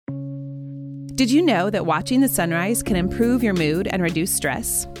Did you know that watching the sunrise can improve your mood and reduce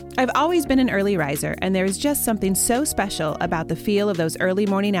stress? I've always been an early riser, and there is just something so special about the feel of those early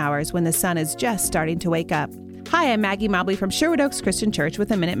morning hours when the sun is just starting to wake up. Hi, I'm Maggie Mobley from Sherwood Oaks Christian Church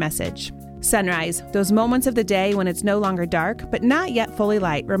with a Minute Message. Sunrise, those moments of the day when it's no longer dark, but not yet fully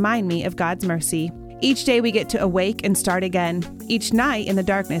light, remind me of God's mercy. Each day we get to awake and start again. Each night in the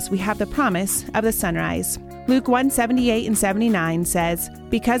darkness we have the promise of the sunrise. Luke 1:78 and 79 says,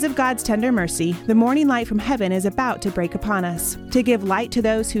 "Because of God's tender mercy, the morning light from heaven is about to break upon us, to give light to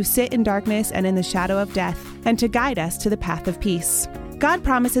those who sit in darkness and in the shadow of death, and to guide us to the path of peace." God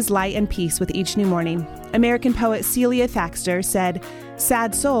promises light and peace with each new morning. American poet Celia Thaxter said,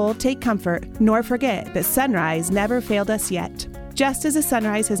 "Sad soul, take comfort, nor forget that sunrise never failed us yet." Just as the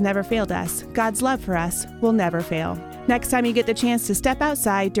sunrise has never failed us, God's love for us will never fail. Next time you get the chance to step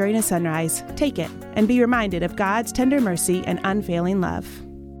outside during a sunrise, take it and be reminded of God's tender mercy and unfailing love.